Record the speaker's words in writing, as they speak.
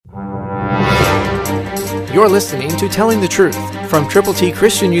You're listening to Telling the Truth from Triple T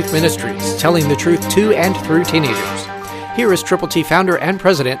Christian Youth Ministries, telling the truth to and through teenagers. Here is Triple T founder and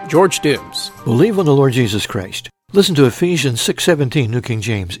president, George Dooms. Believe on the Lord Jesus Christ. Listen to Ephesians 6:17, New King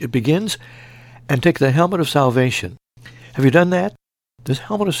James. It begins, and take the helmet of salvation. Have you done that? This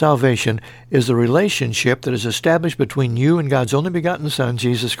helmet of salvation is the relationship that is established between you and God's only begotten Son,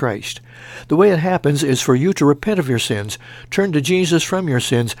 Jesus Christ. The way it happens is for you to repent of your sins, turn to Jesus from your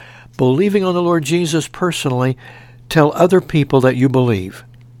sins, believing on the Lord Jesus personally, tell other people that you believe.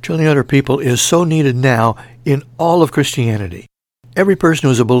 Telling other people is so needed now in all of Christianity. Every person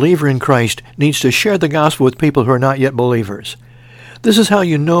who is a believer in Christ needs to share the gospel with people who are not yet believers. This is how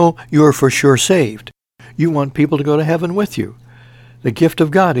you know you are for sure saved. You want people to go to heaven with you. The gift of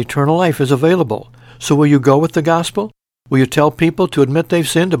God, eternal life, is available. So will you go with the gospel? Will you tell people to admit they've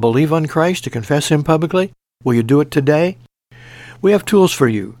sinned, to believe on Christ, to confess Him publicly? Will you do it today? We have tools for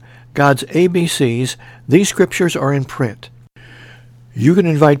you. God's ABCs. These scriptures are in print. You can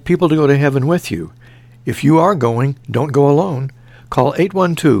invite people to go to heaven with you. If you are going, don't go alone. Call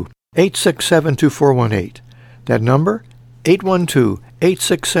 812-867-2418. That number,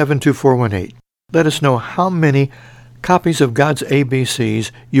 812-867-2418. Let us know how many copies of God's ABCs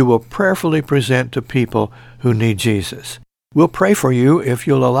you will prayerfully present to people who need Jesus. We'll pray for you if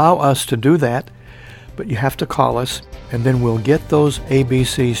you'll allow us to do that, but you have to call us, and then we'll get those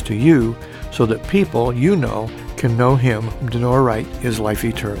ABCs to you so that people you know can know Him, to know right is life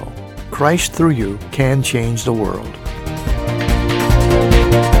eternal. Christ through you can change the world.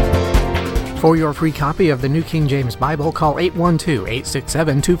 For your free copy of the New King James Bible, call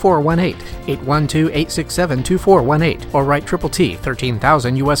 812-867-2418, 812-867-2418, or write Triple T,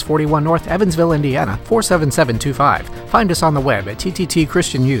 13,000 U.S. 41 North, Evansville, Indiana, 47725. Find us on the web at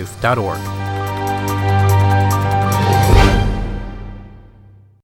tttchristianyouth.org.